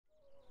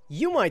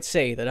You might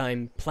say that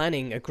I'm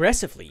planning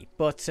aggressively,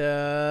 but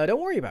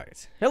don't worry about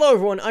it. Hello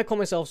everyone, I call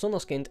myself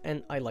Zondagskind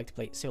and I like to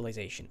play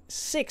Civilization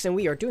 6, and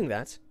we are doing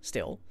that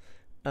still.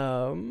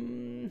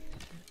 I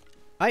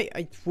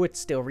would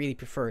still really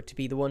prefer to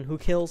be the one who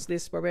kills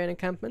this barbarian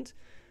encampment.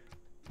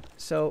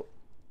 So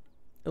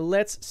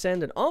let's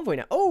send an envoy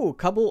now. Oh,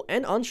 Kabul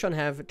and Anshan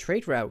have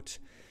trade route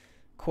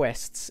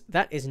quests.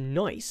 That is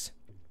nice.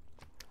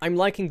 I'm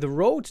liking the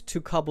road to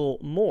Kabul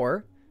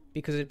more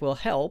because it will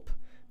help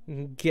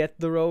get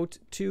the road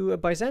to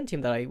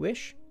Byzantium that I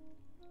wish.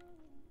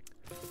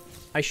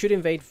 I should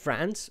invade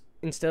France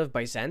instead of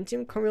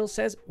Byzantium, Camille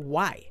says.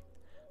 Why?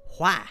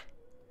 Why?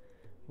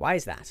 Why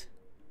is that?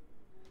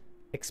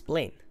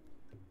 Explain.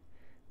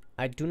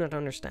 I do not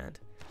understand.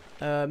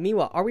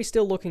 Meanwhile, are we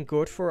still looking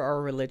good for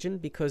our religion?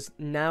 Because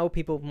now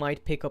people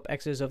might pick up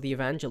Exodus of the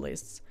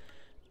Evangelists.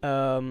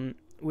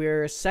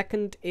 We're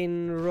second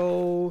in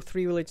row,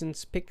 3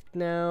 religions picked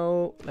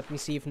now. Let me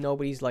see if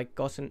nobody's like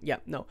gotten... Yeah,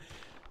 no.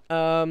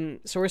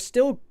 So we're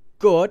still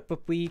good, but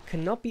we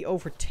cannot be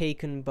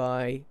overtaken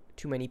by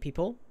too many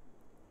people.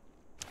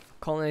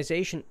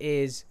 Colonization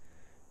is...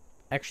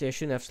 Actually, I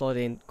shouldn't have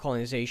slotted in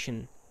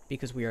colonization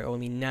because we are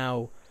only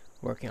now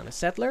working on a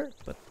settler,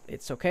 but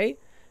it's okay.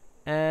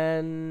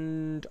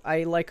 And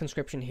I like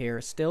conscription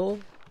here still.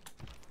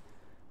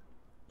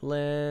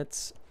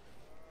 Let's...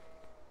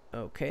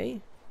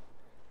 Okay.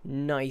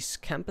 Nice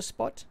campus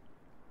spot.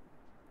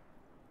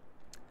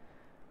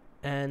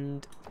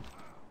 And...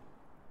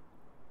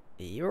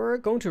 You're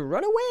going to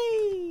run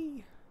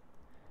away!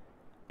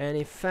 And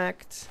in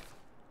fact,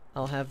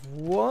 I'll have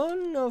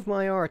one of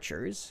my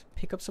archers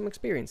pick up some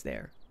experience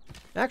there.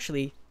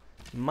 Actually,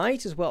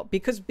 might as well,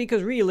 because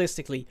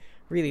realistically,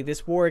 really,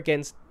 this war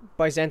against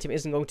Byzantium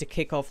isn't going to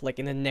kick off like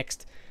in the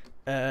next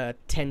 10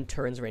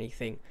 turns or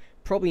anything.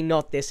 Probably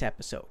not this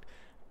episode.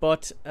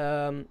 But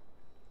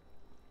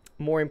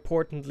more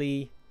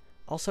importantly,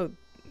 also,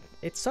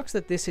 it sucks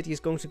that this city is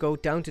going to go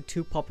down to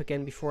 2 pop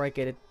again before I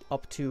get it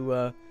up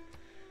to...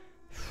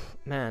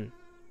 Man.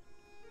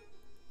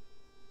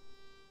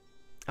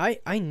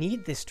 I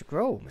need this to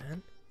grow,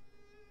 man.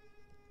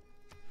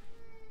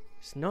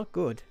 It's not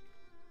good.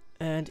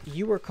 And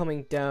you were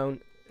coming down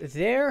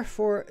there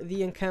for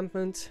the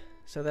encampment,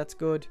 so that's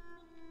good.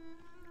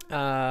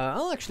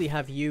 I'll actually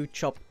have you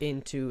chop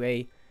into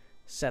a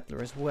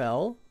settler as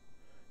well.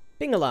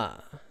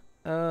 Pingala.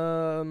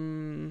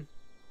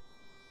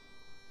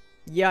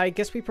 Yeah, I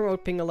guess we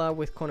promote Pingala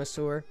with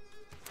Connoisseur.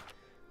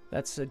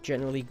 That's a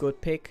generally good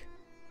pick.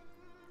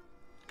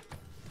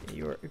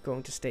 You're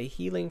going to stay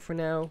healing for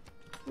now.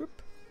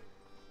 Whoop.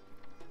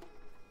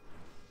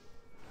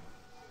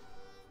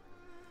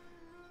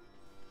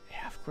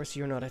 Yeah, of course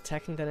you're not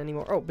attacking that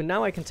anymore. Oh, but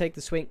now I can take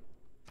the swing.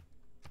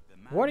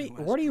 What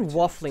are you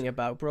waffling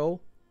about, bro?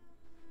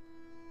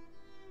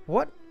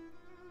 What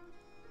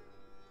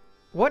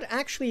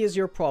actually is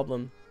your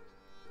problem?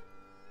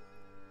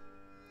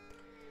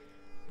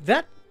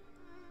 That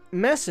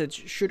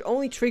message should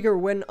only trigger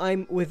when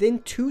I'm within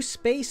 2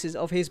 spaces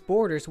of his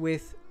borders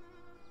with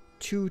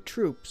 2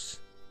 troops.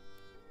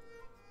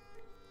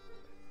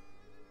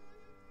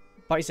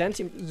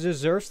 Byzantium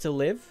deserves to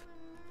live?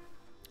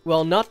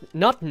 Well, not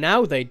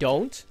now they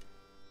don't.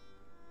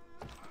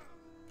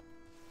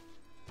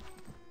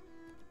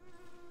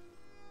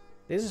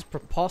 This is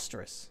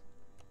preposterous.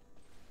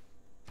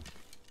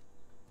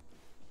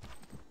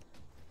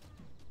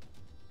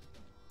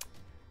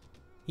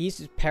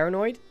 He's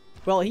paranoid?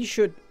 Well, he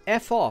should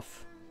F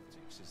off.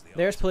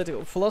 There's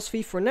political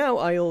philosophy. For now,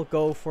 I'll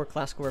go for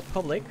Classical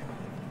Republic.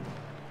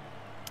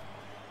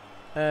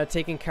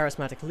 Taking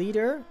Charismatic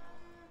Leader.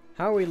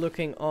 How are we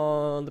looking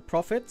on the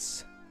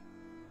profits?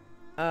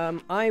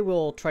 I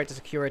will try to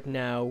secure it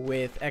now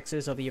with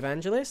Exodus of the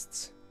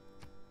Evangelists.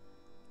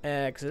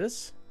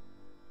 Exodus.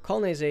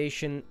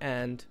 Colonization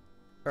and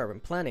urban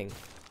planning.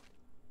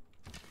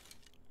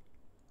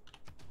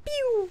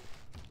 Pew!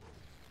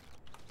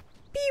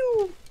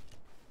 Pew!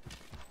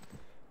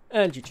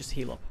 And you just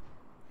heal up.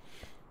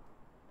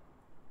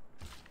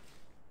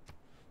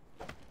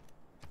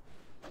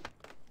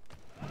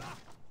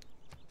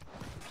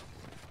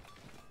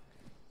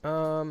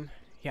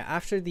 Yeah,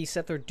 after the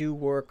settler do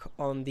work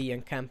on the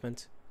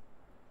encampment,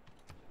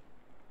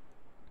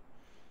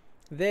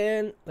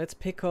 then let's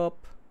pick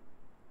up...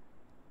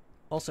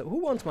 Also, who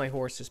wants my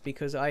horses?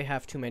 Because I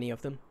have too many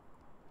of them.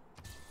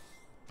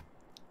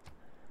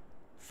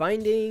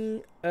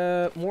 Finding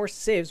more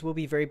civs will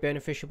be very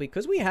beneficial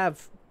because we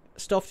have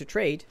stuff to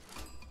trade.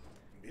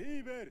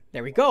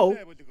 There we go.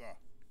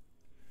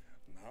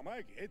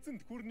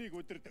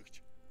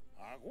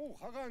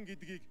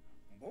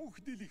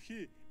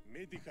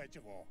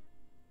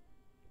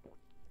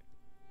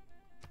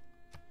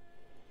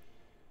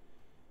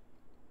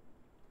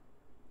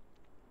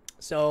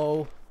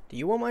 So, do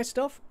you want my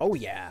stuff? Oh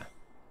yeah.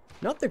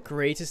 Not the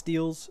greatest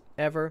deals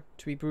ever,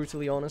 to be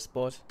brutally honest,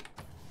 but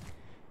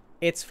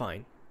it's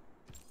fine.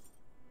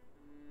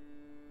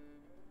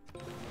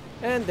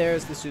 And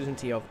there's the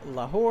suzerainty of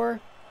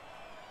Lahore.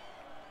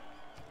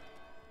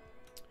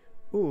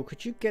 Ooh,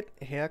 could you get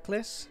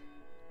Heracles?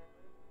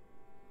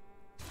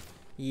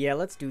 Yeah,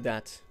 let's do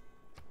that.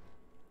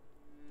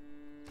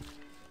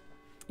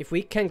 If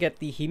we can get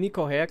the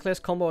Himiko Heracles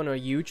combo on a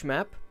huge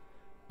map,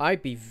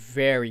 I'd be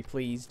very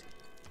pleased.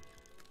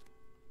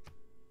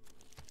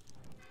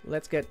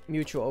 Let's get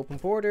mutual open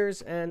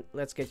borders and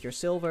let's get your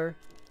silver.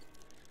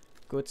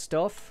 Good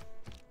stuff.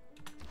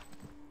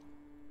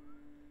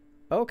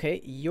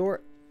 Okay,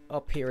 you're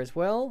up here as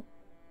well.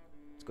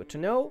 It's good to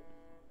know.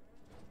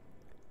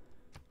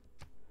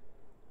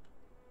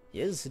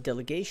 Yes, a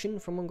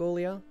delegation from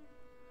Mongolia.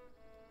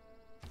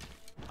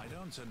 I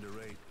don't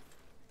underrate.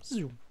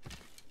 Zoom.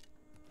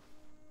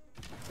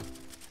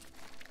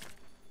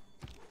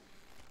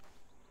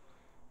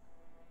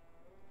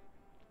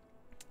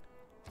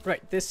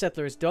 Right, this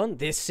settler is done.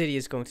 This city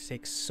is going to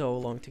take so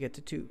long to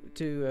get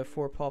to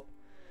 4 pop.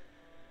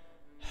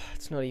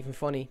 It's not even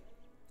funny.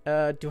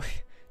 Do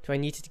I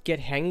need to get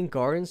hanging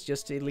gardens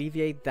just to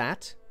alleviate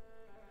that?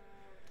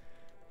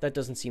 That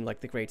doesn't seem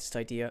like the greatest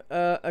idea.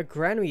 A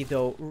granary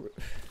though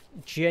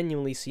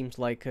genuinely seems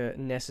like a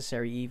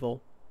necessary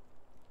evil.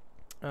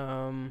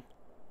 Is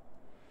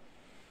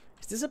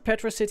this a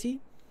Petra city?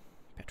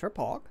 Petra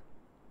Park?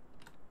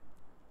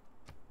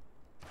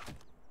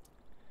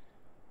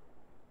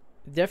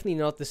 Definitely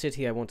not the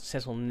city I want to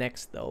settle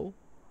next, though.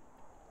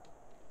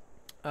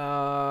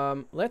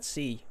 Let's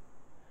see.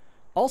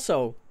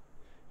 Also,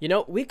 you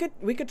know, we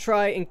could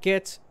try and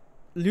get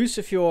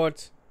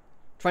Lucifjord,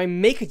 try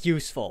and make it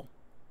useful,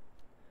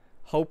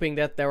 hoping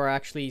that there are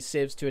actually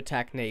civs to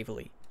attack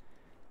navally.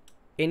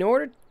 In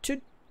order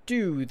to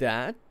do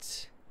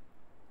that,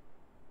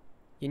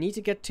 you need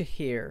to get to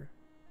here.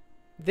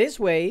 This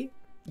way,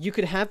 you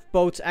could have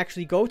boats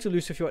actually go to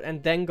Lucifjord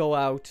and then go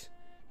out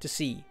to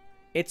sea.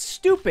 It's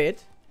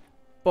stupid,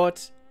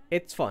 but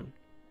it's fun.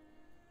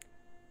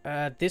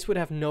 This would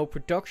have no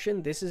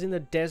production. This is in the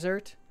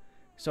desert.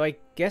 So I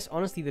guess,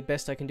 honestly, the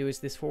best I can do is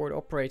this forward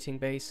operating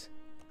base.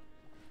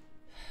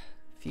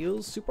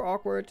 Feels super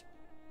awkward.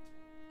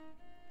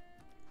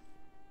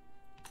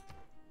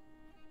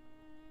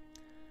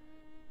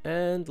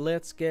 And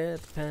let's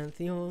get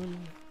Pantheon.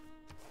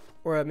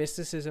 Or a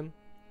Mysticism.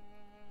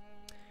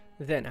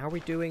 Then, how are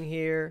we doing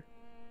here?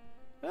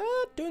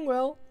 Doing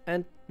well.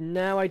 And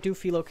now I do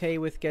feel okay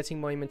with getting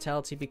my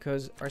mentality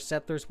because our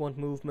settlers want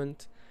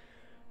movement.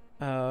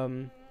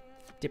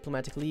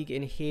 Diplomatic League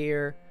in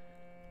here.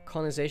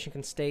 Colonization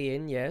can stay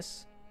in,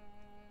 yes.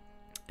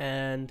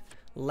 And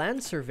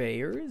land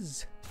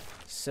surveyors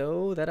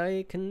so that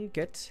I can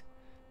get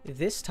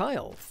this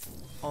tile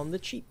on the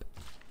cheap.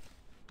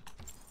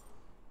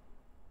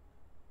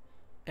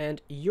 And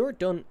you're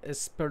done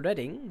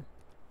spreading.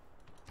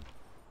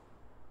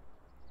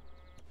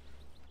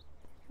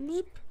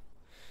 Zoop.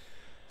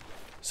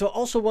 So I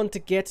also want to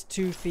get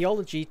to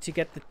theology to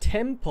get the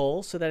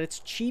temple so that it's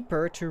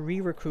cheaper to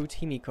re-recruit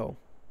Himiko.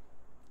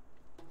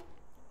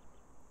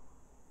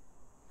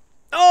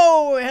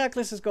 Oh,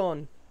 Heracles is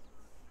gone.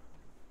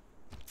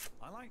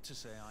 I like to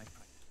say I...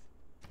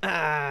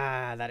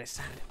 Ah, that is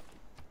sad.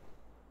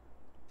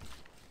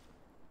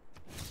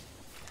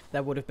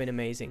 That would have been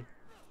amazing.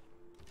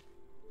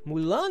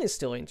 Mulan is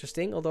still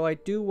interesting, although I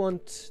do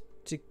want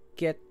to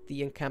get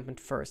the encampment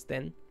first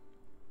then.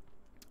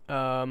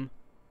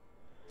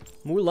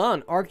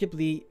 Mulan,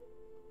 arguably,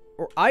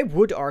 or I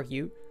would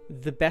argue,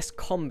 the best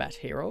combat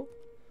hero.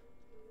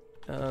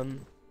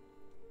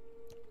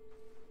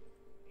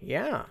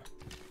 Yeah.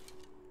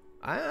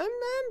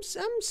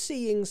 I'm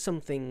seeing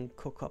something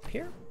cook up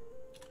here.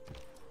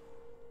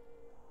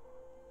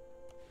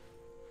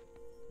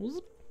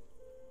 Who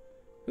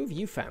have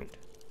you found?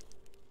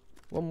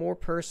 One more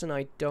person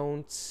I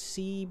don't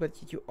see,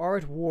 but you are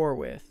at war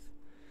with.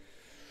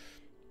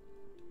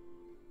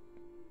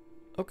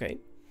 Okay.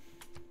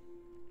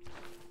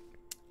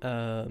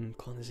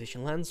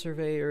 Colonization land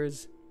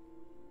surveyors.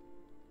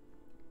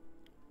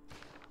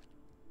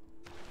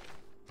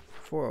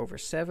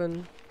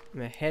 4/7.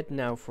 I'm ahead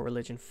now for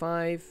religion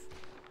 5.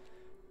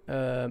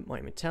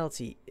 My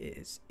mentality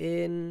is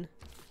in.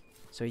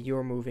 So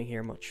you're moving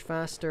here much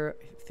faster.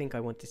 I think I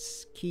want to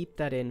keep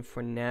that in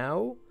for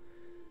now.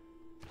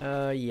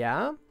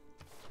 Yeah.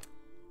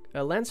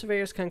 Land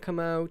surveyors can come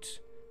out.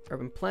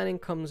 Urban planning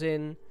comes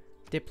in.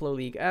 Diplo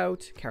League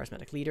out.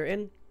 Charismatic leader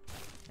in.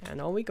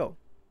 And on we go.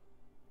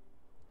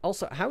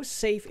 Also, how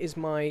safe is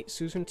my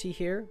suzerainty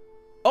here?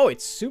 Oh,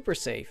 it's super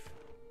safe.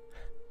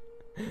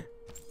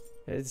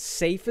 It's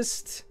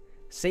safest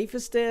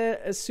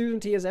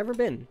suzerainty has ever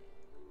been.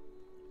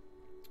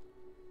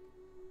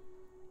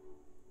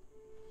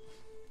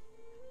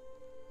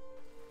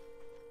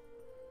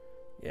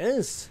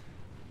 Yes.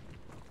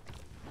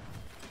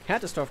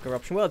 Catastrophic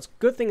eruption. Well, it's a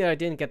good thing that I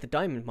didn't get the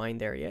diamond mine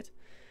there yet.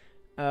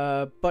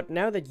 But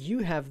now that you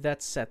have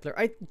that settler,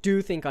 I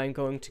do think I'm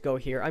going to go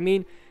here. I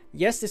mean,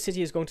 yes, the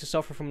city is going to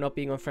suffer from not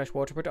being on fresh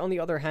water, but on the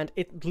other hand,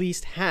 it at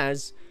least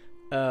has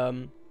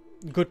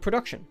good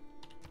production.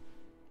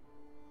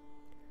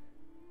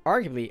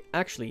 Arguably,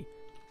 actually,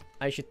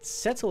 I should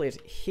settle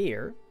it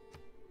here.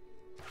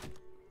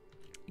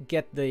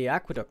 Get the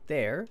aqueduct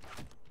there.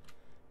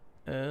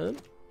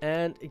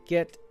 And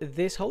get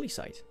this holy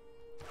site.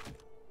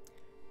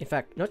 In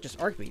fact, not just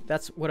arguably,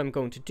 that's what I'm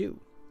going to do.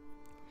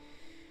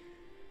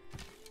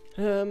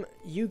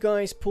 You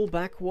guys pull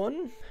back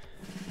one,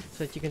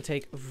 so that you can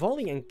take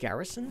volley and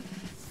garrison.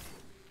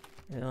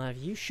 And I'll have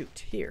you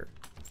shoot here.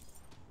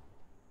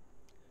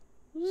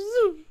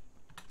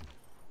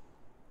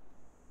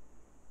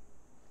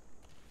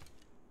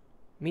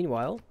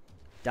 Meanwhile,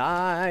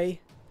 die!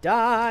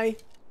 Die!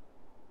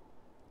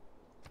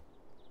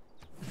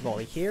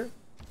 Volley here.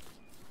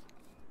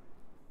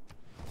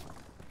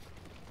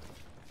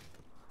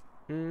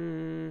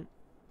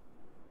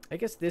 I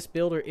guess this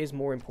builder is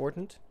more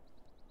important.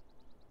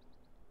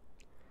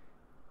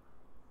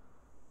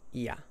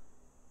 Yeah.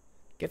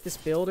 Get this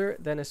builder,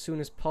 then as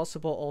soon as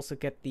possible also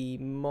get the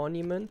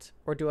monument.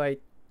 Or do I...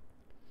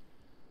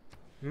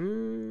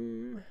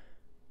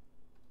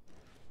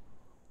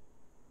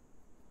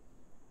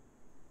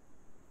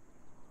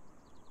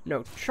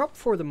 No, chop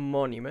for the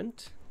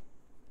monument.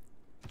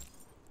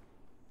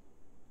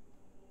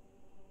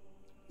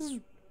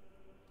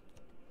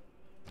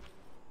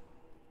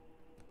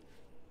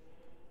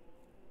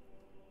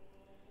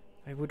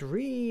 I would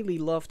really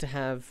love to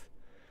have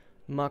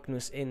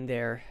Magnus in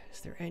there.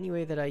 Is there any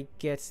way that I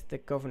get the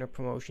governor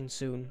promotion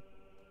soon?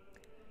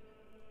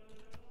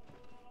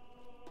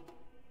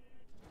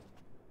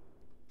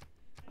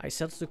 I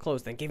settled to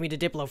close, then give me the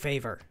Diplo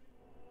favor.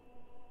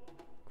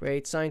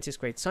 Great scientist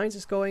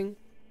going.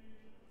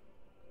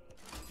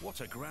 What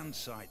a grand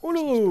sight Oh,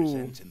 this no. must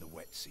present in the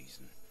wet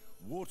season.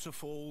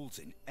 Waterfalls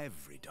in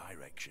every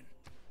direction.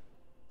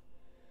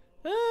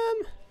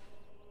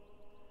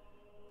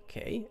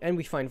 Okay, and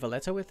we find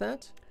Valletta with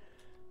that.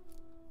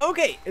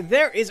 Okay,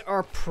 there is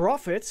our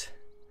profit.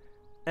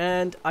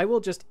 And I will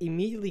just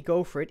immediately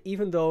go for it,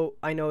 even though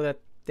I know that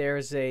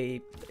there's a...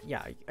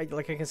 Yeah, I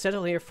can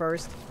settle here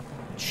first.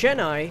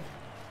 Chennai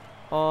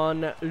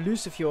on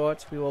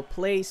Lucifjord. We will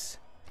place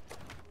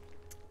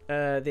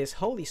this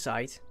holy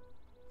site.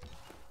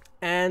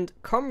 And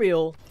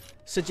Comriel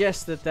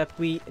suggested that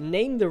we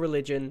name the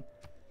religion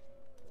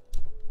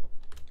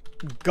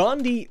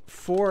Gandhi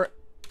for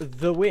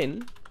the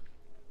win,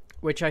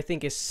 which I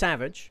think is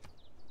savage.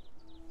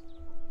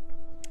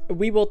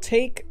 We will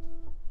take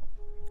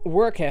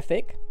work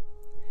ethic,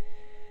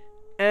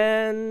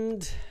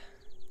 and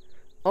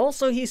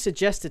also he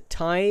suggested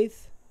tithe.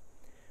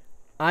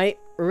 I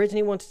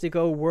originally wanted to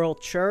go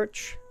world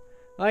church.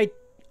 I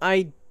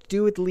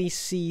do at least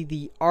see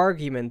the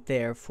argument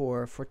there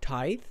for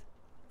tithe.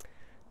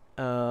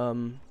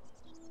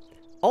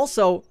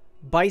 Also,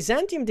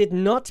 Byzantium did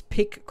not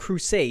pick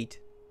crusade,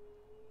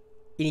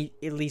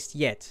 at least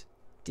yet.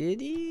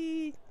 Did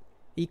he?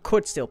 He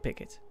could still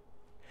pick it.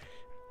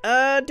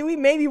 Do we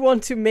maybe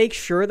want to make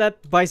sure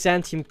that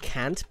Byzantium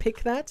can't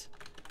pick that?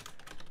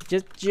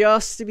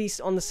 Just to be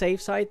on the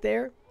safe side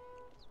there.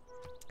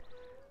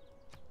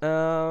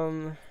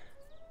 On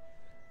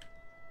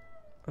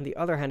the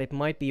other hand, it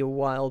might be a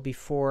while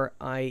before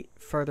I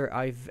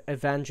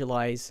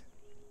evangelize.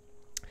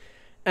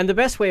 And the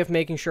best way of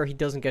making sure he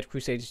doesn't get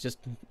crusade is just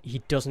he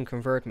doesn't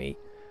convert me.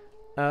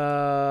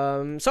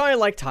 So I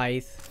like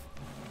tithe.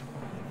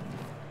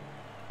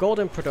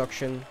 Golden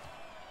production.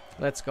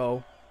 Let's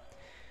go.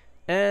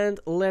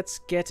 And let's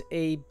get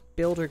a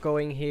builder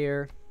going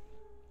here.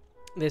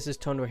 This is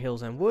Tundra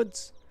Hills and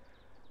Woods.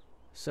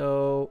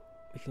 So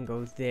we can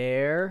go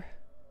there.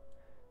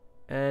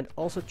 And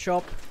also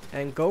chop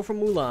and go for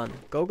Mulan.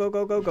 Go, go,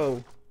 go, go,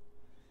 go.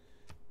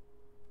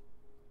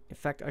 In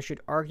fact, I should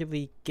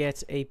arguably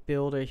get a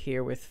builder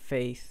here with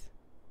faith.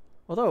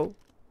 Although...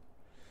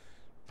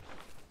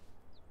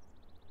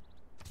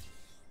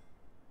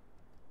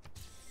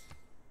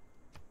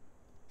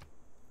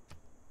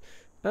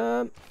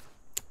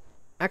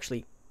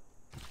 actually,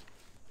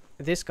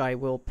 this guy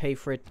will pay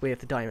for it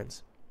with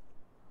diamonds.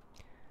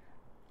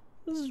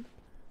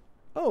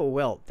 Oh,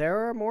 well,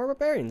 there are more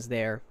barbarians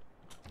there.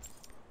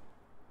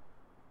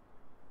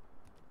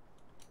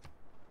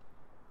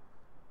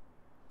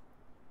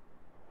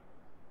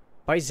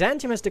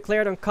 Byzantium has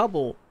declared on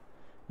Kabul.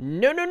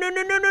 No, no, no,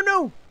 no, no, no,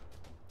 no!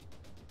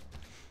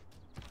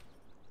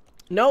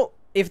 No,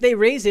 if they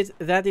raise it,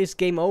 that is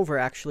game over,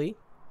 actually.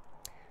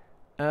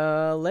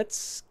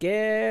 Let's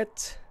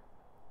get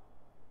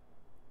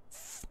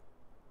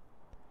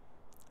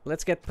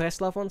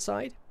Preslav on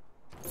side.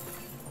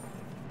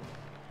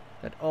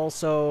 That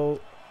also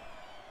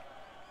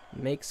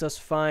makes us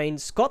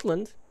find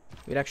Scotland.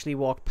 We'd actually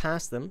walk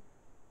past them.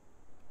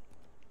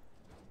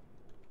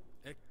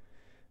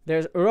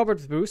 There's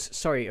Robert Bruce.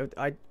 Sorry,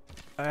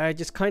 I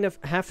just kind of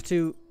have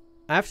to...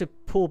 I have to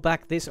pull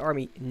back this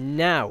army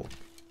now.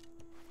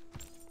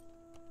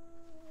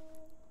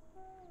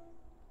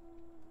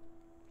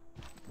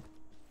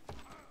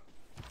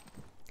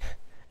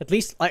 At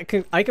least I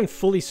can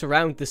fully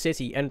surround the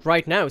city, and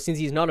right now, since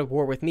he's not at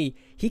war with me,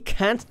 he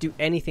can't do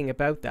anything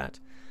about that.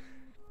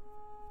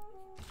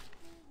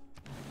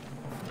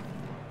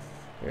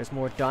 There's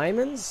more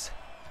diamonds.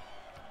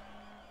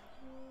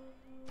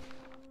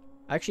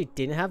 I actually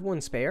didn't have one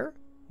spare?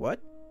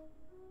 What?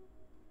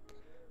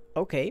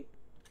 Okay.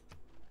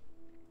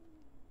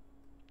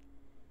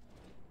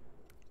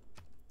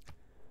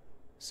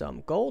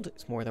 some gold.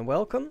 It's more than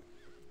welcome.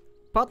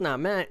 Patna,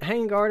 man,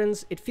 hanging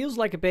gardens. It feels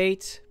like a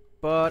bait,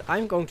 but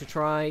I'm going to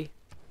try.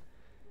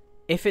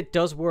 If it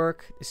does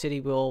work, the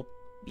city will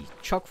be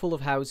chock full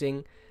of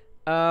housing.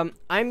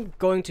 I'm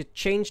going to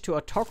change to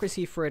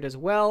autocracy for it as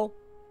well.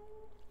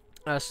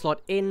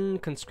 Slot in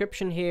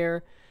conscription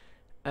here.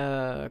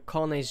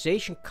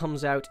 Colonization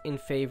comes out in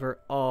favor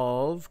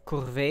of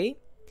Corvée.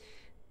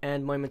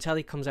 And my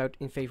mentality comes out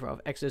in favor of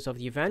Exodus of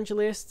the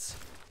Evangelists.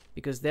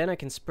 Because then I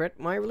can spread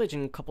my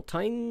religion a couple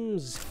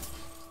times.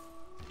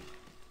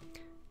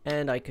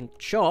 And I can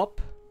chop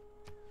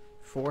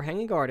 4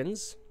 hanging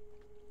gardens.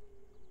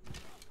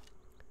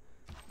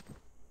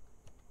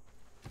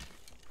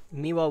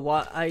 Meanwhile,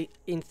 while I,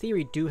 in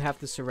theory, do have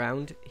the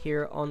surround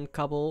here on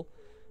Kabul,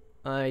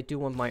 I do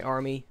want my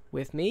army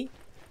with me.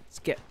 Let's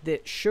get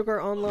the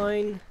sugar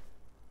online.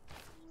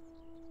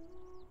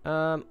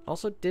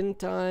 Also,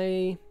 didn't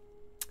I...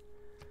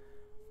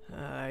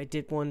 I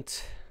did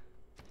want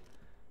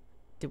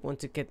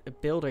to get a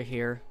builder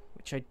here,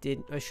 which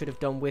I should have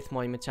done with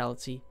my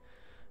mentality.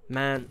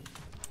 Man,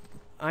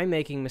 I'm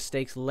making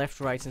mistakes left,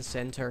 right, and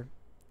center.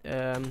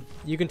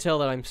 You can tell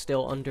that I'm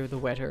still under the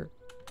weather.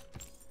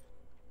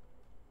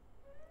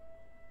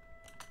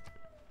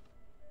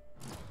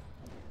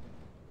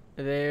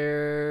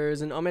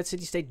 There's an Ahmed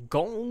city-state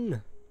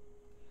gone.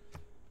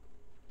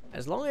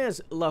 As long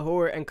as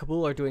Lahore and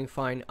Kabul are doing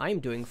fine, I'm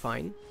doing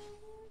fine.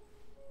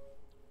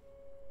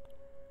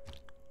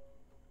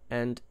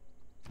 And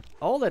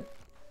all that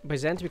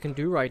Byzantium can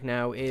do right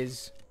now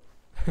is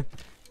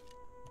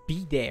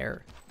be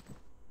there.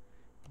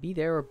 Be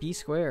there or be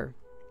square.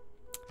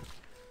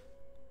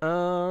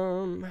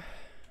 And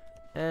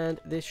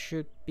this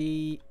should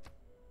be...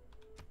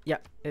 Yeah,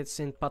 it's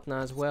in Patna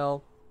as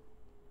well.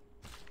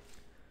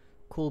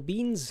 Cool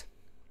beans.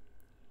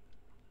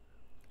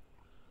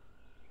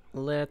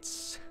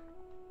 Let's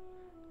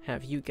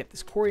have you get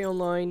this quarry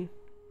online.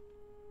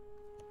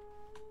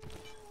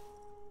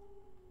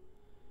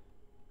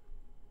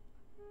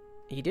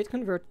 He did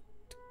convert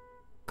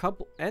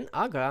Kabul and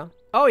Aga.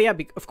 Oh yeah,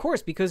 of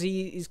course, because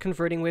he's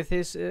converting with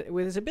his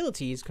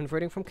ability. He's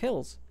converting from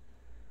kills.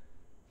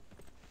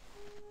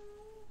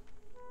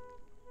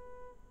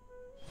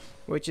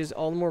 Which is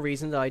all the more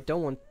reason that I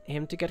don't want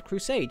him to get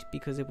Crusade,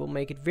 because it will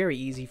make it very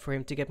easy for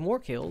him to get more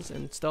kills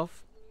and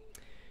stuff.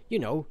 You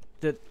know,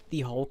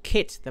 the whole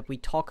kit that we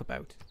talk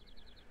about.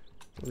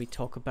 When we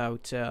talk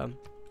about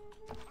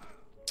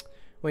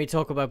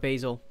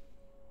Basil.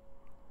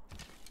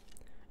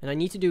 And I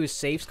need to do a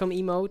save scum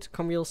emote,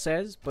 Comreal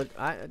says, but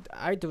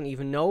I don't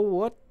even know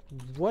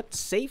what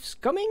save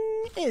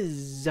scumming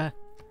is.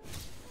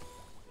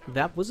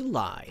 That was a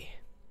lie.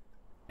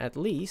 At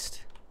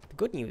least, the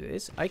good news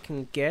is I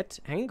can get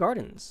hanging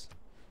gardens.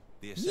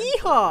 The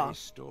ascent of these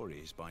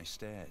stories by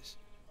stairs,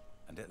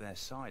 and at their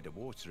side are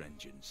water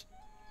engines,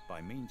 by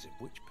means of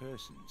which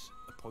persons,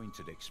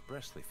 appointed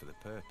expressly for the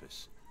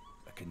purpose,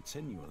 are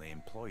continually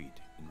employed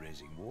in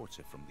raising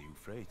water from the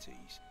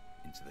Euphrates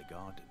into the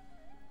garden.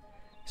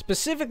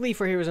 Specifically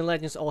for Heroes and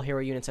Legends, all hero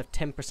units have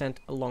 10%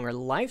 longer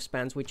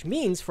lifespans, which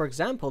means, for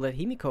example, that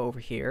Himiko over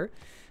here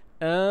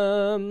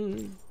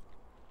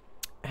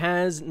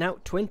has now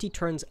 20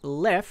 turns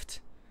left.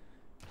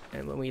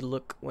 And when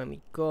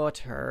we got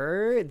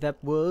her,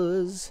 that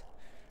was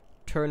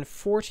turn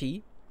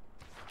 40.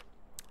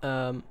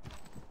 So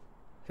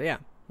yeah,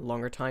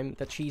 longer time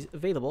that she's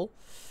available.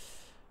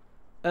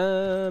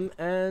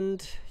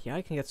 And yeah,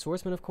 I can get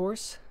Swordsman, of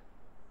course.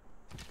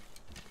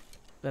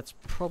 That's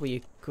probably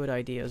a good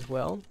idea as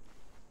well.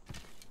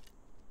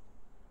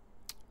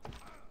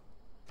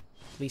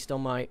 At least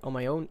on my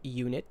own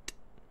unit.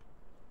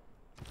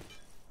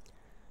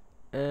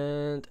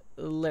 And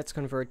let's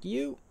convert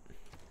you.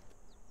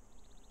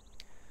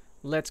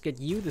 Let's get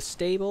you the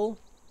stable.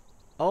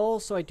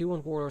 Also, I do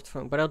want Warlord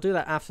Throne, but I'll do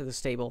that after the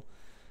stable.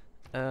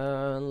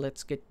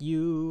 Let's get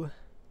you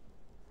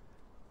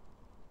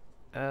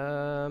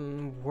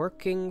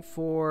working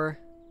for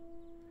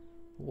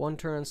 1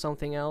 turn on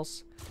something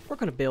else.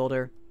 Work on a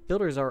builder.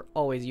 Builders are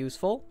always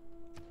useful.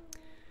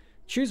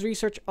 Choose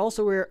research.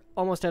 Also, we're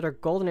almost at our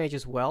golden age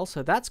as well,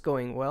 so that's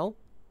going well.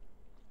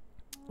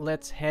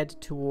 Let's head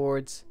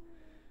towards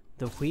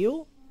the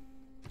wheel.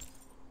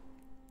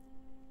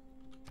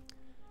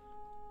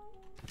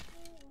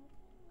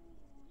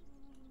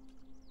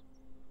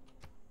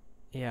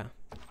 Yeah.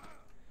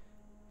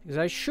 Because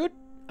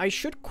I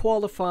should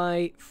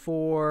qualify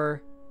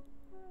for...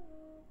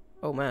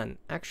 Oh man,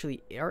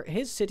 actually,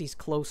 his city's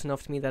close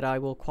enough to me that I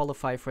will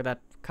qualify for that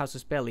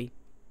Casus Belli.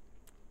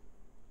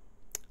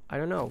 I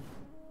don't know.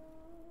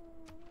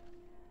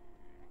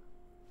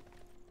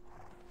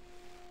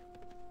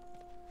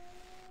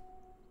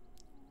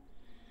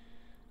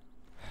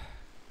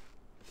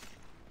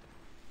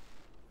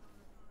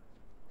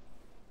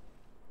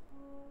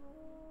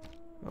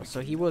 Oh,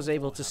 so he was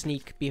able to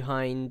sneak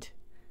behind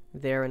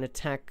there and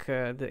attack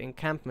the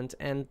encampment,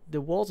 and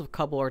the walls of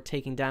Kabul are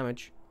taking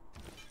damage.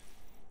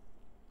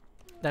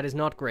 That is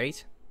not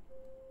great.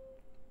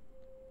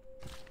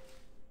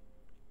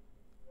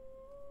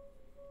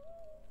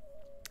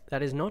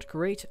 That is not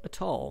great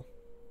at all.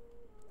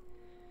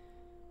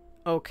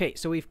 Okay,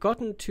 so we've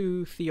gotten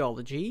to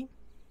theology.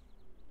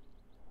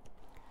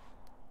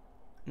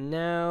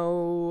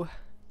 Now...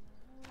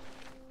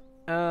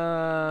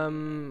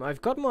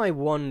 I've got my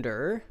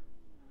wonder.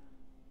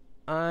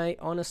 I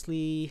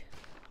honestly...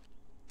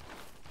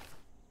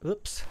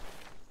 Oops.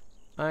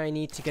 I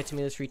need to get to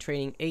military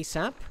training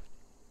ASAP.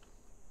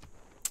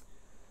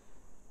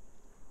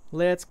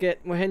 Let's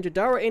get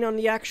Mohenjo-Daro in on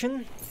the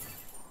action.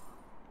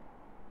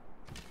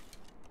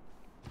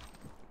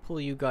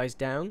 Pull you guys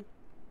down.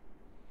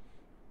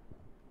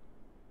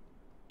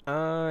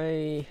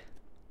 I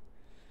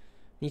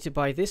need to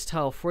buy this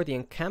tile for the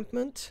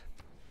encampment.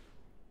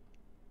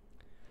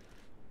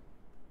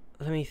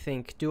 Let me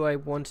think. Do I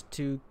want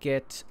to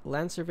get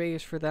land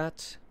surveyors for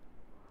that?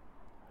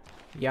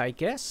 Yeah, I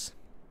guess.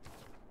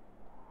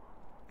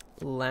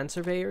 Land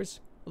surveyors.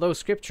 Although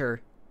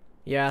scripture.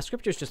 Yeah,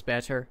 scripture's just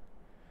better.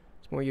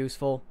 It's more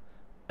useful.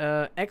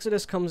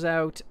 Exodus comes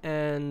out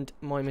and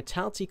my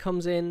mentality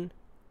comes in.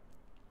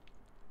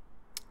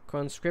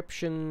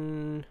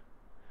 Conscription.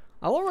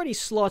 I'll already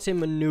slot in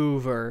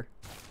maneuver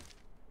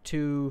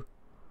to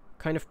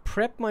kind of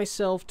prep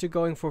myself to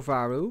going for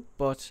Varu,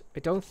 but I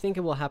don't think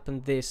it will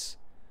happen this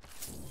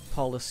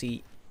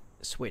policy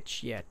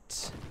switch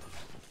yet.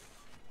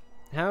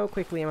 How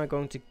quickly am I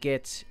going to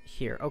get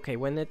here? Okay,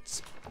 when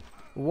it's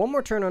one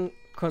more turn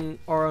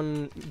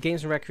on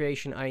Games and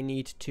Recreation, I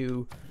need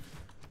to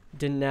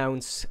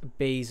denounce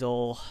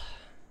Basil.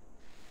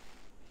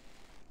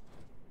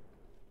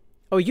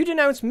 Oh, you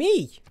denounce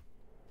me?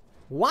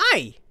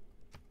 Why?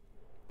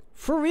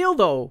 For real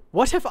though,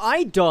 what have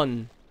I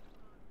done?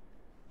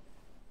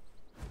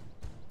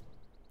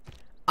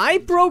 I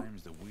broke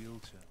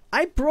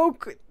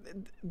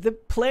the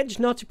pledge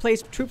not to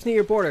place troops near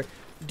your border.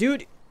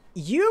 Dude,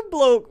 you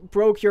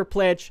broke your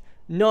pledge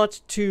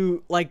not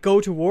to, like, go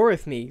to war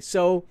with me.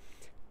 So,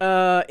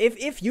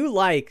 if you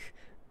like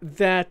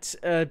that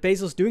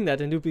Basil's doing that,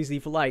 then do please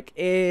leave a like.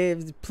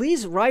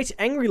 Please write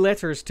angry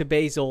letters to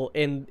Basil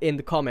in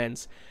the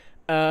comments.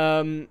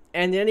 And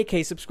in any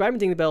case, subscribe and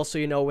ding the bell so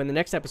you know when the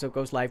next episode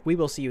goes live. We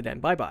will see you then.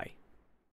 Bye-bye.